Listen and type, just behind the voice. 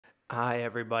Hi,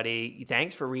 everybody.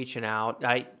 Thanks for reaching out.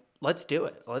 Let's do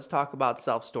it. Let's talk about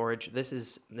self-storage. This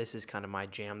is kind of my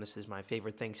jam. This is my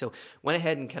favorite thing. So went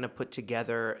ahead and kind of put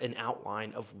together an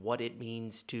outline of what it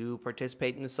means to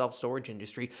participate in the self-storage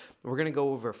industry. We're going to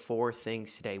go over 4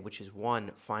 things today, which is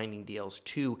 1, finding deals,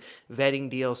 2,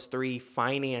 vetting deals, 3,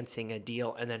 financing a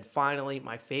deal, and then finally,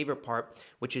 my favorite part,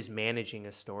 which is managing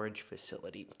a storage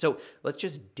facility. So let's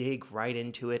just dig right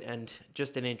into it. And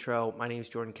just an intro, my name is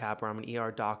Jordan Kapper. I'm an ER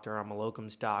doctor. I'm a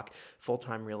locums doc,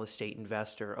 full-time real estate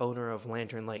investor, owner of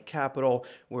Lantern Light Capital.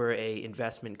 We're a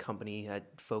investment company that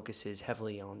focuses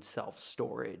heavily on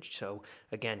self-storage. So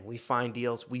again, we find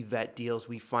deals, we vet deals,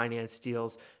 we finance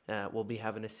deals. We'll be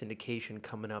having a syndication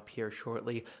coming up here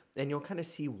shortly, and you'll kind of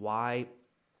see why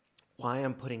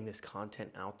I'm putting this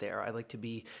content out there. I like to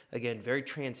be, again, very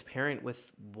transparent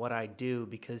with what I do,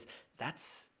 because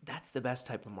that's the best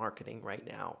type of marketing right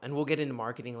now. And we'll get into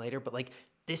marketing later, but like,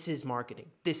 this is marketing.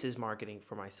 This is marketing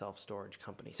for my self-storage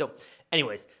company. So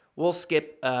anyways, we'll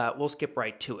skip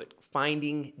right to it.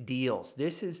 Finding deals.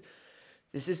 This is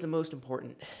the most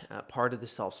important part of the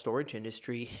self-storage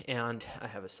industry, and I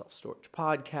have a self-storage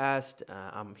podcast.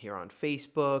 I'm here on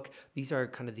Facebook. These are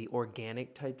kind of the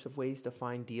organic types of ways to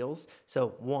find deals.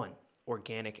 So 1,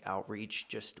 organic outreach,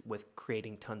 just with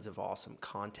creating tons of awesome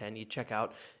content. You check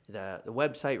out the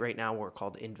website right now. We're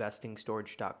called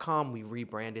investingstorage.com. We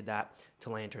rebranded that to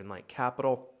Lantern Light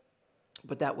Capital.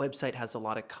 But that website has a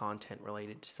lot of content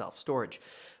related to self-storage.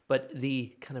 But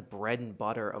the kind of bread and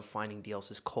butter of finding deals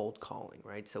is cold calling,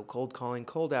 right? So cold calling,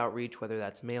 cold outreach, whether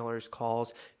that's mailers,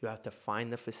 calls, you have to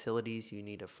find the facilities. You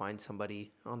need to find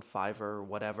somebody on Fiverr or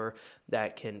whatever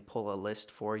that can pull a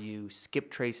list for you,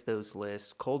 skip trace those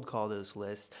lists, cold call those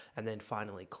lists, and then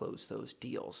finally close those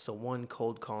deals. So 1,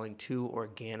 cold calling, 2,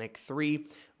 organic, 3,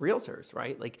 realtors,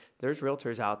 right? Like, there's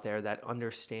realtors out there that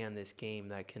understand this game,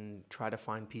 that can try to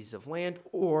find pieces of land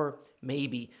or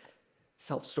maybe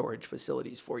self-storage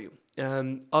facilities for you.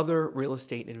 Other real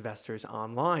estate investors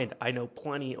online. I know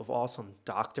plenty of awesome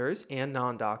doctors and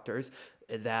non-doctors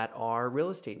that are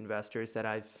real estate investors that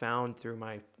I've found through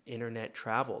my internet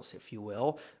travels, if you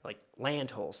will, like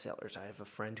land wholesalers. I have a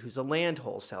friend who's a land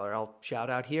wholesaler. I'll shout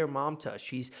out here, Mamta.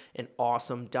 She's an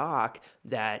awesome doc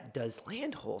that does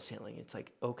land wholesaling. It's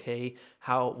like, okay,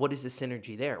 what is the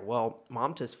synergy there? Well,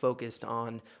 Mamta's focused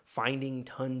on finding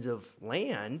tons of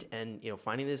land and,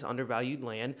 finding this undervalued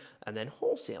land and then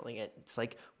wholesaling it. It's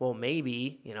like, well,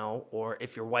 maybe, or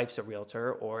if your wife's a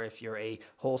realtor, or if you're a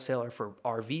wholesaler for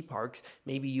RV parks,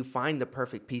 maybe you find the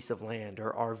perfect piece of land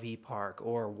or RV park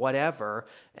or whatever,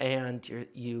 and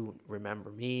you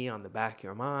remember me on the back of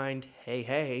your mind,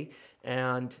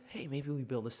 and maybe we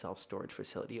build a self-storage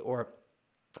facility, or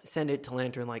send it to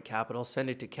Lantern Light Capital, send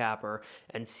it to Kapper,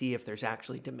 and see if there's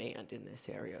actually demand in this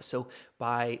area. So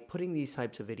by putting these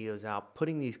types of videos out,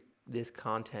 putting this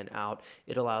content out,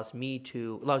 it allows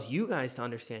you guys to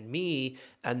understand me.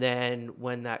 And then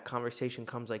when that conversation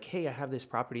comes like, hey, I have this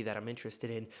property that I'm interested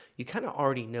in, you kind of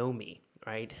already know me,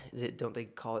 right? Don't they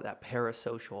call it that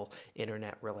parasocial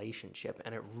internet relationship?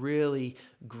 And it really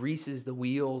greases the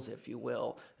wheels, if you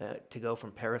will, to go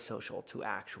from parasocial to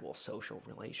actual social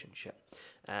relationship.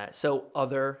 So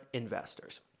other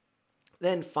investors.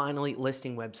 Then finally,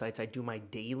 listing websites. I do my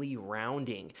daily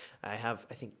rounding. I have,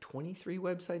 I think, 23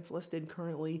 websites listed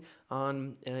currently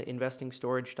on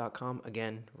investingstorage.com.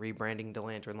 Again, rebranding to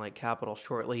Lantern Light Capital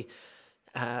shortly.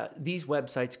 These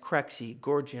websites, Crexy,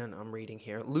 Gorgian, I'm reading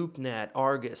here, LoopNet,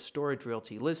 Argus, Storage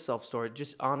Realty, List Self-Storage,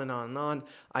 just on and on and on.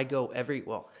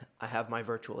 I have my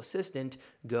virtual assistant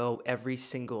go every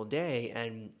single day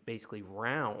and basically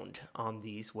round on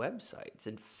these websites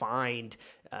and find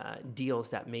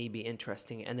deals that may be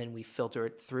interesting, and then we filter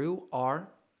it through our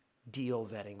deal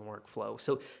vetting workflow.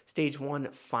 So stage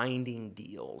 1, finding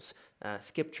deals,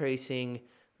 skip tracing,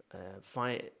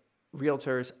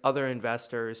 realtors, other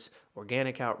investors,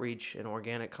 organic outreach and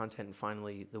organic content, and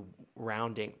finally the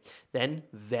rounding. Then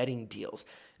vetting deals.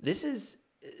 This is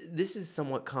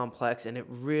somewhat complex, and it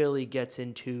really gets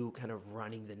into kind of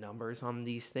running the numbers on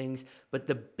these things. But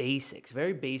the basics,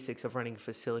 very basics of running a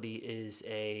facility is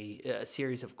a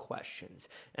series of questions.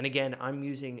 And again, I'm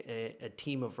using a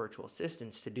team of virtual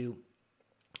assistants to do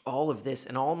all of this,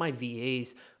 and all my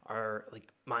VAs are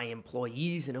like my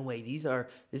employees in a way.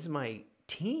 This is my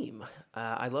team.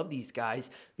 I love these guys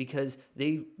because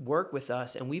they work with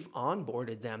us, and we've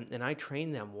onboarded them, and I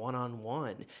train them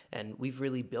one-on-one, and we've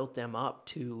really built them up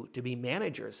to be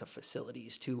managers of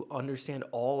facilities, to understand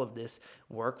all of this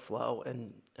workflow.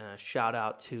 And shout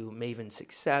out to Maven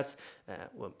Success,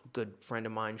 a good friend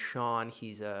of mine, Sean.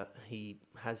 He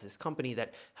has this company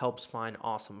that helps find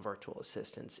awesome virtual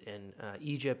assistants in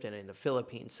Egypt and in the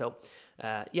Philippines. So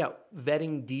yeah,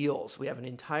 vetting deals. We have an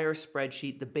entire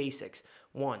spreadsheet, the basics.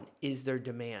 One, is there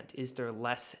demand? Is there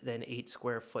less than 8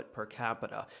 square foot per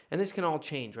capita? And this can all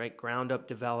change, right? Ground up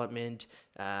development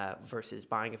versus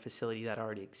buying a facility that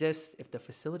already exists. If the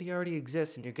facility already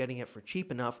exists and you're getting it for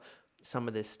cheap enough, some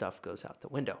of this stuff goes out the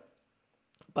window.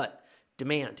 But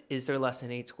demand, is there less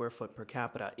than 8 square foot per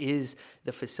capita? Is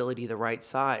the facility the right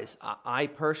size? I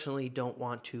personally don't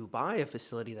want to buy a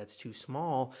facility that's too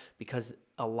small because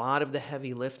a lot of the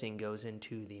heavy lifting goes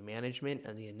into the management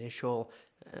and the initial,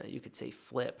 you could say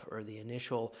flip, or the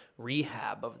initial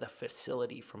rehab of the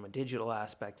facility from a digital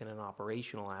aspect and an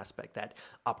operational aspect. That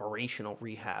operational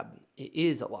rehab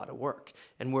is a lot of work,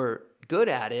 and we're good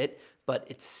at it, but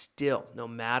it's still, no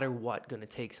matter what, going to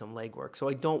take some legwork. So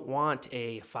I don't want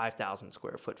a 5,000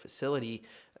 square foot facility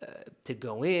to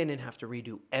go in and have to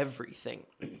redo everything.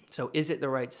 So is it the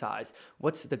right size?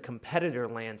 What's the competitor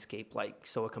landscape like?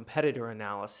 So a competitor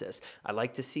analysis. I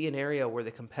like to see an area where the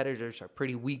competitors are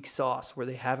pretty weak sauce, where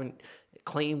they haven't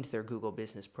claimed their Google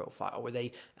business profile, where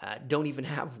they don't even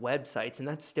have websites. And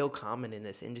that's still common in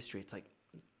this industry. It's like,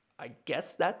 I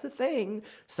guess that's a thing.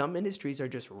 Some industries are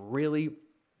just really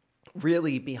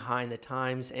behind the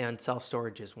times, and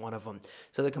self-storage is one of them.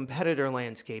 So the competitor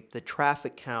landscape, the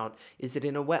traffic count, is it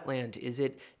in a wetland? Is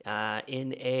it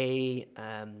in a,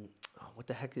 what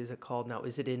the heck is it called now?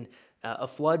 Is it in a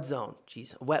flood zone?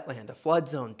 Geez, a wetland, a flood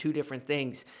zone, two different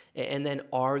things. And then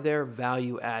are there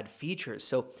value add features?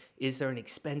 So is there an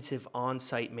expensive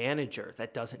on-site manager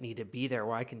that doesn't need to be there,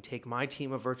 where I can take my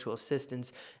team of virtual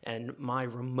assistants and my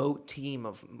remote team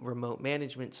of remote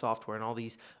management software and all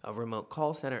these remote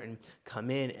call center and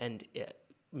come in and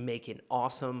make an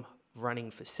awesome running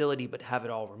facility, but have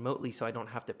it all remotely, so I don't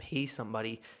have to pay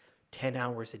somebody 10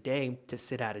 hours a day to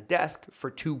sit at a desk for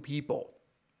 2 people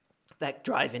that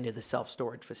drive into the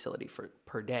self-storage facility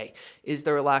per day. Is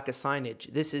there a lack of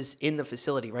signage? This is in the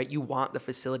facility, right? You want the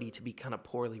facility to be kind of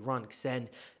poorly run, because then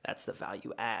that's the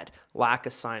value add. Lack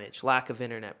of signage, lack of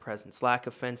internet presence, lack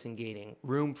of fence and gating,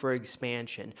 room for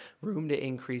expansion, room to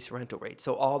increase rental rates.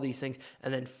 So all these things.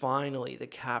 And then finally, the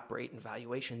cap rate and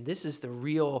valuation. This is the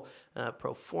real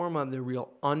pro forma, the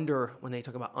real when they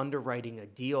talk about underwriting a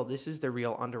deal, this is the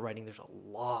real underwriting. There's a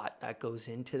lot that goes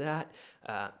into that.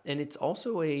 And it's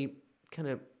also a kind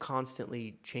of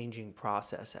constantly changing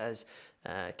process as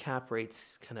cap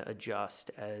rates kind of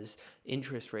adjust, as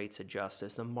interest rates adjust,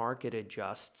 as the market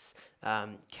adjusts.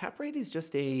 Cap rate is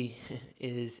just a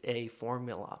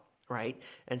formula, right?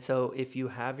 And so if you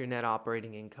have your net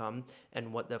operating income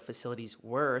and what the facility's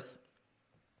worth,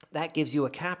 that gives you a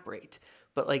cap rate.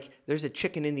 But like, there's a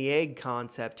chicken and the egg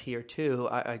concept here too.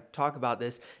 I talk about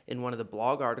this in one of the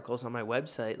blog articles on my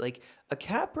website. Like, a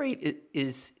cap rate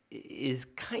is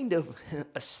kind of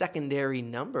a secondary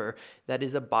number that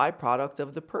is a byproduct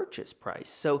of the purchase price.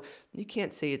 So you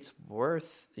can't say it's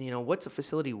worth, what's a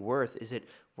facility worth? Is it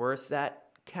worth that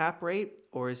cap rate,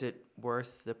 or is it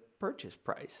worth the purchase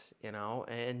price?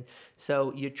 And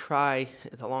so you try,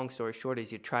 the long story short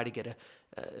is, you try to get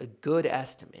a good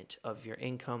estimate of your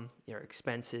income, your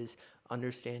expenses,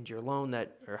 understand your loan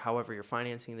or however you're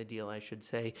financing the deal, I should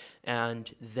say,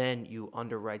 and then you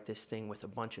underwrite this thing with a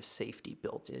bunch of safety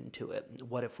built into it.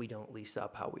 What if we don't lease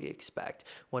up how we expect?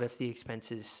 What if the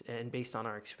expenses, and based on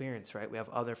our experience, right, we have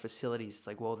other facilities, it's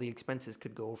like, well, the expenses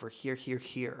could go over here, here,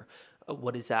 here.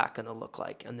 What is that going to look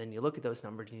like? And then you look at those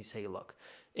numbers and you say, look,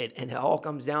 and it all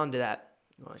comes down to that.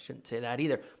 Well, I shouldn't say that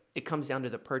either. It comes down to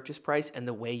the purchase price and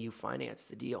the way you finance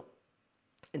the deal.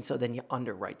 And so then you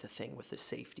underwrite the thing with the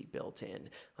safety built in.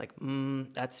 Like,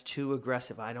 that's too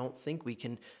aggressive. I don't think we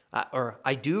can, or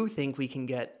I do think we can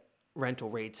get rental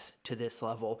rates to this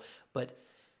level, but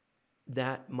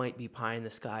that might be pie in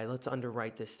the sky. Let's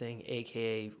underwrite this thing,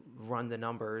 AKA run the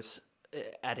numbers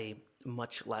at a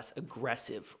much less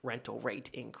aggressive rental rate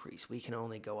increase. We can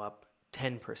only go up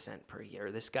 10% per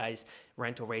year. This guy's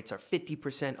rental rates are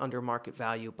 50% under market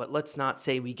value, but let's not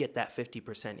say we get that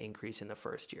 50% increase in the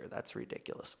first year. That's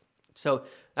ridiculous. So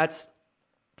that's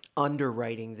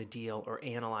underwriting the deal or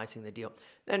analyzing the deal.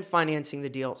 Then financing the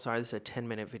deal. Sorry, this is a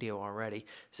 10-minute video already.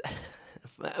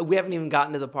 So we haven't even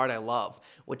gotten to the part I love,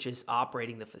 which is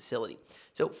operating the facility.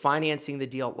 So financing the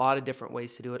deal, a lot of different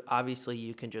ways to do it. Obviously,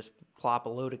 you can just plop a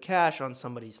load of cash on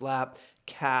somebody's lap.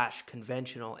 Cash,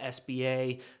 conventional,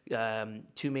 SBA,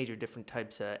 two major different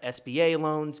types of SBA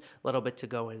loans, a little bit to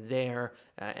go in there,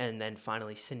 and then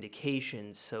finally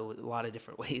syndications. So a lot of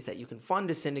different ways that you can fund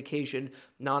a syndication,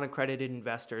 non-accredited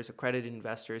investors, accredited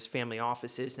investors, family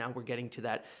offices. Now we're getting to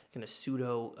that kind of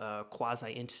pseudo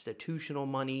quasi-institutional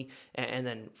money, and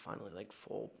then finally like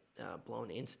full blown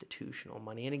institutional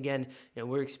money. And again,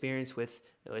 we're experienced with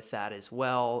that as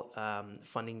well,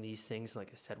 funding these things. Like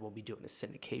I said, we'll be doing a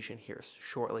syndication here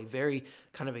shortly. Very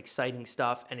kind of exciting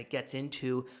stuff, and it gets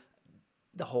into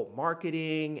the whole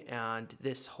marketing and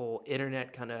this whole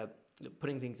internet, kind of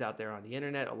putting things out there on the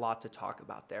internet. A lot to talk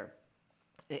about there.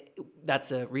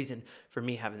 That's a reason for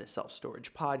me having this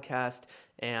self-storage podcast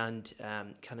and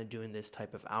kind of doing this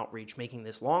type of outreach, making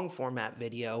this long format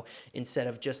video instead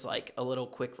of just like a little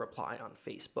quick reply on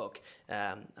Facebook.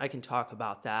 I can talk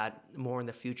about that more in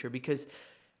the future, because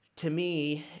to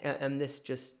me, and this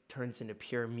just turns into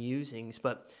pure musings,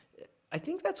 but I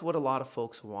think that's what a lot of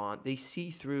folks want. They see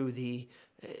through the,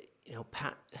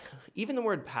 even the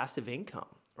word passive income,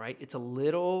 right?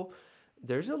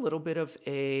 There's a little bit of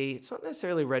it's not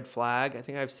necessarily a red flag. I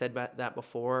think I've said that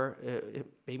before.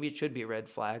 Maybe it should be a red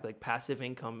flag. Like passive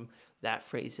income, that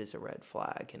phrase is a red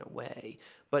flag in a way.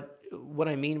 But what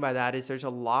I mean by that is there's a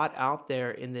lot out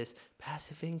there in this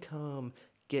passive income.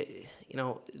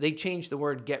 They changed the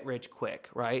word get rich quick,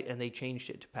 right? And they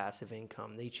changed it to passive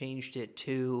income. They changed it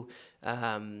to,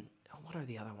 what are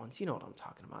the other ones? You know what I'm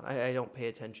talking about. I don't pay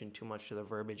attention too much to the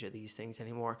verbiage of these things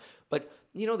anymore. But,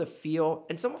 the feel,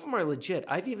 and some of them are legit.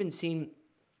 I've even seen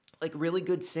like really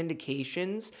good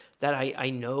syndications that I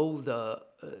know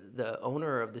the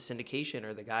owner of the syndication,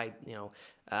 or the guy,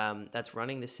 that's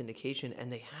running the syndication,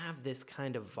 and they have this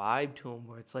kind of vibe to them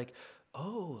where it's like,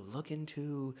 oh, look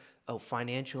into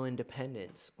financial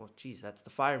independence. Well, geez, that's the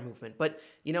FIRE movement. But,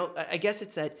 I guess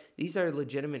it's that these are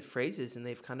legitimate phrases, and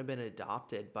they've kind of been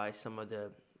adopted by some of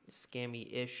the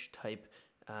scammy-ish type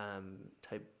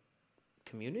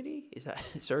community.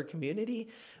 Is there a community?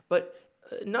 But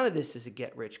none of this is a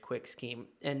get-rich-quick scheme.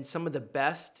 And some of the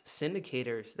best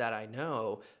syndicators that I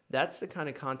know, that's the kind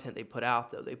of content they put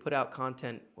out, though. They put out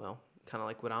content, well, kind of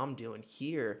like what I'm doing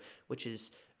here, which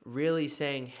is really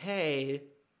saying, hey,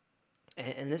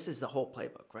 and this is the whole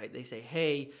playbook, right? They say,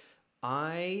 hey,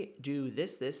 I do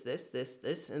this,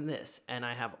 and this, and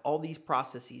I have all these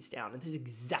processes down, and this is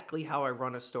exactly how I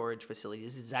run a storage facility.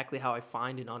 This is exactly how I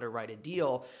find and underwrite a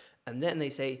deal. And then they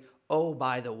say, oh,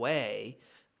 by the way,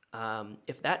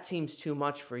 if that seems too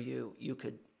much for you, you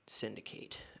could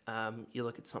syndicate. You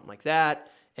look at something like that,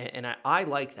 and I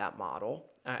like that model.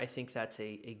 I think that's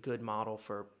a good model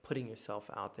for putting yourself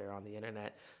out there on the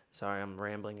internet. Sorry, I'm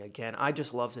rambling again. I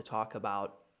just love to talk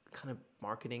about kind of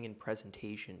marketing and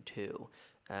presentation too,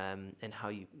 and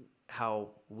how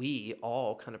we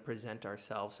all kind of present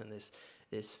ourselves in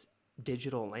this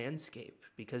digital landscape,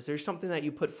 because there's something that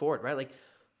you put forward, right? Like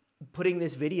putting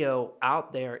this video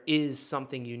out there is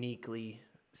something uniquely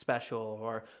special,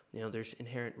 or there's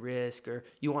inherent risk, or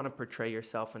you want to portray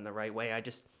yourself in the right way.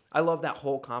 I love that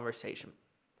whole conversation.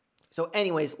 So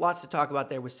anyways, lots to talk about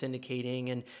there with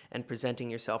syndicating and presenting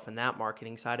yourself in that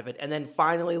marketing side of it. And then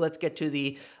finally, let's get to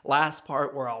the last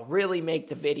part where I'll really make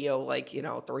the video like,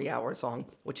 3 hours long,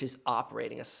 which is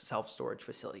operating a self-storage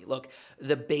facility. Look,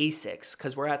 the basics,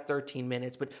 because we're at 13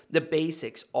 minutes, but the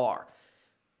basics are,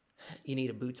 you need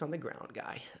a boots on the ground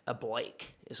guy. A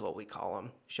Blake is what we call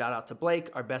him. Shout out to Blake,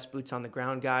 our best boots on the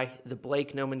ground guy. The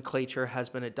Blake nomenclature has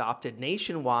been adopted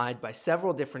nationwide by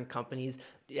several different companies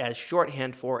as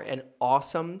shorthand for an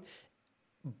awesome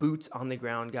boots on the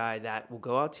ground guy that will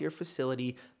go out to your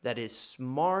facility, that is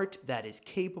smart, that is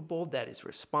capable, that is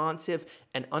responsive,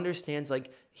 and understands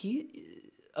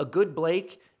a good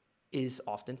Blake is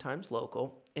oftentimes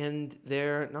local, and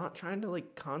they're not trying to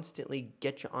like constantly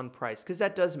get you on price, because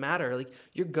that does matter. Like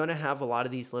you're gonna have a lot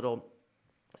of these little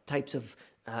types of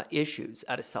issues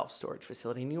at a self-storage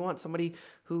facility, and you want somebody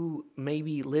who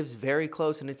maybe lives very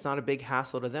close and it's not a big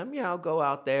hassle to them. Yeah, I'll go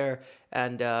out there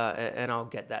and I'll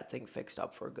get that thing fixed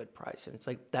up for a good price. And it's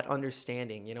like that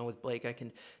understanding, with Blake, I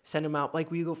can send him out, like,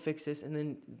 will you go fix this, and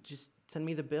then just send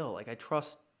me the bill. Like I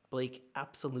trust Blake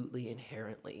absolutely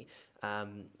inherently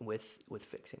with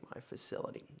fixing my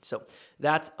facility. So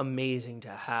that's amazing to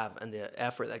have, and the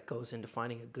effort that goes into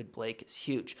finding a good Blake is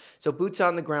huge. So boots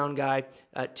on the ground guy,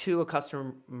 to a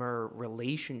customer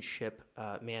relationship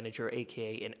manager,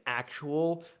 aka an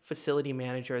actual facility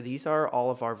manager. These are all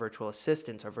of our virtual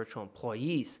assistants, our virtual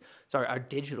employees, our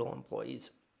digital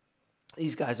employees.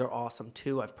 These guys are awesome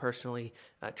too. I've personally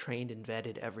trained and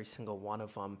vetted every single one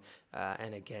of them.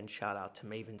 And again, shout out to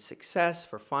Maven Success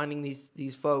for finding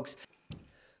these folks.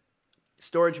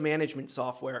 Storage management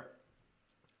software.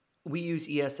 We use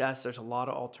ESS. There's a lot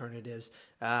of alternatives.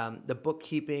 The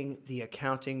bookkeeping, the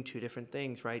accounting, two different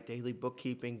things, right? Daily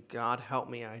bookkeeping, God help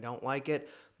me, I don't like it.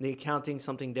 The accounting,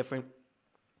 something different.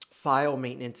 File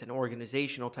maintenance and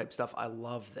organizational type stuff. I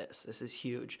love this. This is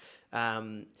huge.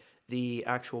 The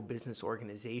actual business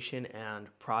organization and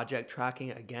project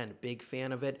tracking, again, big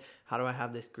fan of it. How do I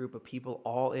have this group of people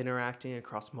all interacting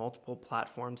across multiple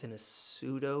platforms in a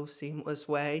pseudo seamless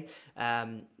way?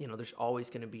 There's always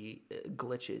going to be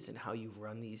glitches in how you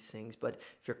run these things, but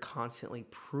if you're constantly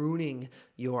pruning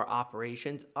your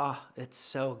operations, it's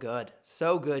so good.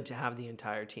 So good to have the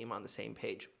entire team on the same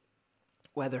page.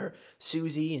 Whether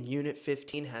Susie in Unit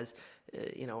 15 has,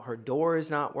 her door is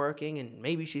not working and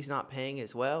maybe she's not paying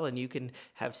as well, and you can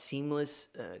have seamless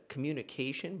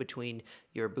communication between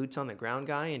your boots on the ground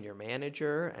guy and your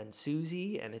manager and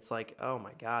Susie, and it's like, oh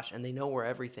my gosh, and they know where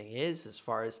everything is as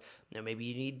far as, maybe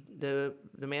you need the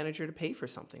manager to pay for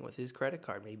something with his credit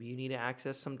card, maybe you need to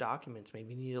access some documents,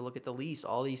 maybe you need to look at the lease,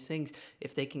 all these things.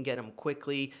 If they can get them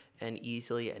quickly and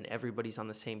easily and everybody's on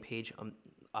the same page,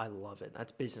 I love it.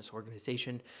 That's business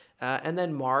organization. And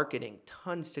then marketing,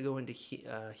 tons to go into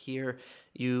here.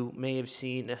 You may have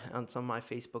seen on some of my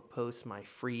Facebook posts my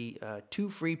two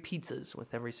free pizzas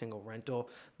with every single rental.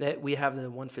 That we have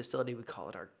the one facility, we call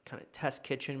it our kind of test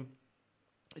kitchen.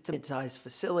 It's a mid-sized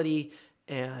facility,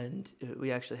 and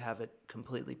we actually have it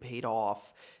completely paid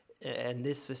off. And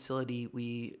this facility,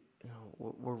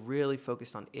 we're really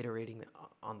focused on iterating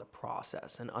on the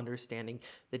process and understanding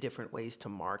the different ways to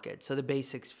market. So the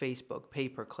basics: Facebook,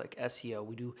 pay-per-click, SEO.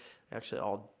 We do actually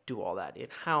do all that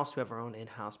in-house. We have our own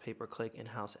in-house pay-per-click,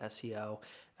 in-house SEO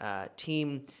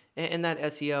team. And that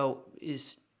SEO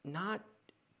is not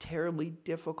terribly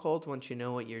difficult once you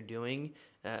know what you're doing,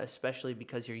 especially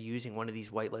because you're using one of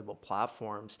these white label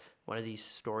platforms, one of these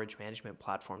storage management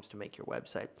platforms to make your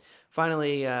website.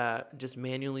 Finally, just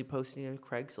manually posting on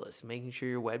Craigslist, making sure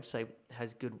your website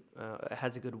has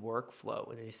a good workflow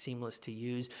and is seamless to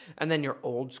use. And then your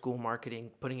old school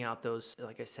marketing, putting out those,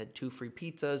 like I said, 2 free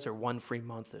pizzas or 1 free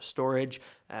month of storage.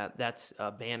 That's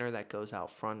a banner that goes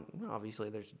out front. Obviously,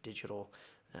 there's digital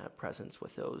presence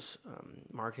with those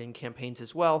marketing campaigns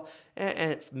as well,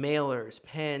 and mailers,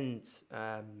 pens.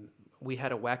 We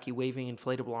had a wacky waving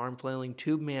inflatable arm flailing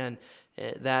tube man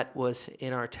that was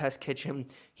in our test kitchen.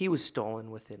 He was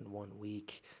stolen within 1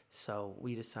 week, so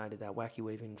we decided that wacky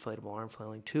waving inflatable arm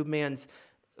flailing tube mans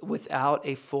without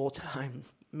a full-time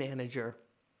manager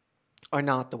are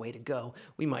not the way to go.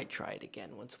 We might try it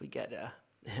again once we get a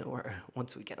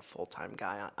full-time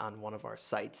guy on one of our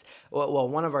sites. Well,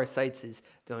 one of our sites is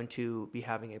going to be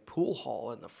having a pool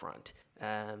hall in the front,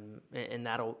 and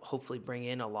that'll hopefully bring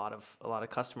in a lot of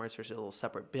customers. There's a little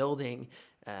separate building,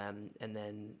 and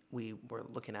then we were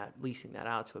looking at leasing that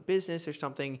out to a business or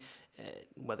something,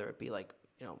 whether it be like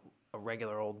a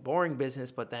regular old boring business,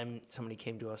 but then somebody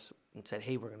came to us and said,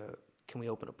 hey, can we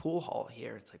open a pool hall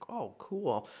here? It's like, oh,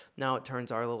 cool. Now it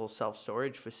turns our little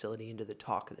self-storage facility into the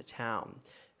talk of the town.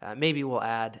 Maybe we'll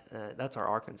add, that's our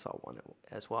Arkansas one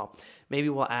as well. Maybe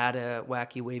we'll add a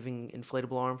wacky waving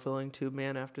inflatable arm filling tube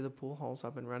man after the pool hall's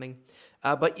up and running.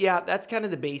 But yeah, that's kind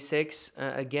of the basics.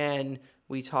 Again,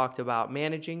 we talked about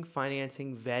managing,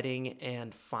 financing, vetting,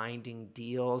 and finding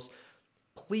deals.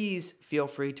 Please feel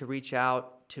free to reach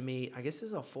out to me. I guess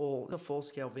this is a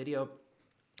full-scale video.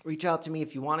 Reach out to me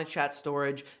if you want to chat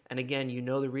storage. And again,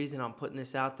 the reason I'm putting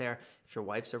this out there. If your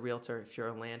wife's a realtor, if you're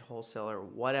a land wholesaler,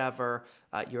 whatever,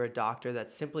 you're a doctor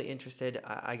that's simply interested,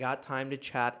 I got time to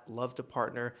chat, love to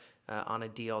partner on a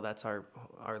deal. That's our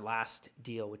last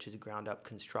deal, which is a ground-up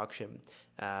construction,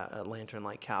 a Lantern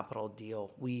Light Capital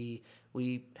deal. We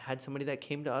had somebody that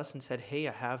came to us and said, hey,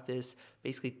 I have this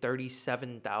basically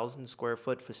 37,000 square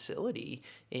foot facility,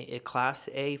 a Class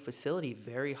A facility,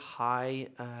 very high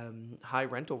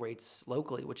rental rates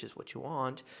locally, which is what you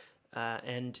want.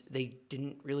 And they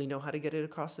didn't really know how to get it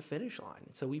across the finish line.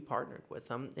 So we partnered with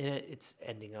them, and it's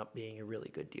ending up being a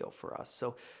really good deal for us.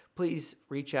 So please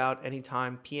reach out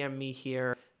anytime, PM me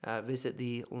here, visit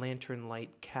the Lantern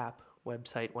Light Cap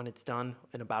website when it's done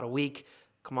in about a week.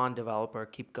 Come on, developer,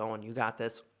 keep going. You got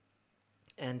this.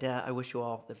 And I wish you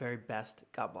all the very best.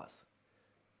 God bless.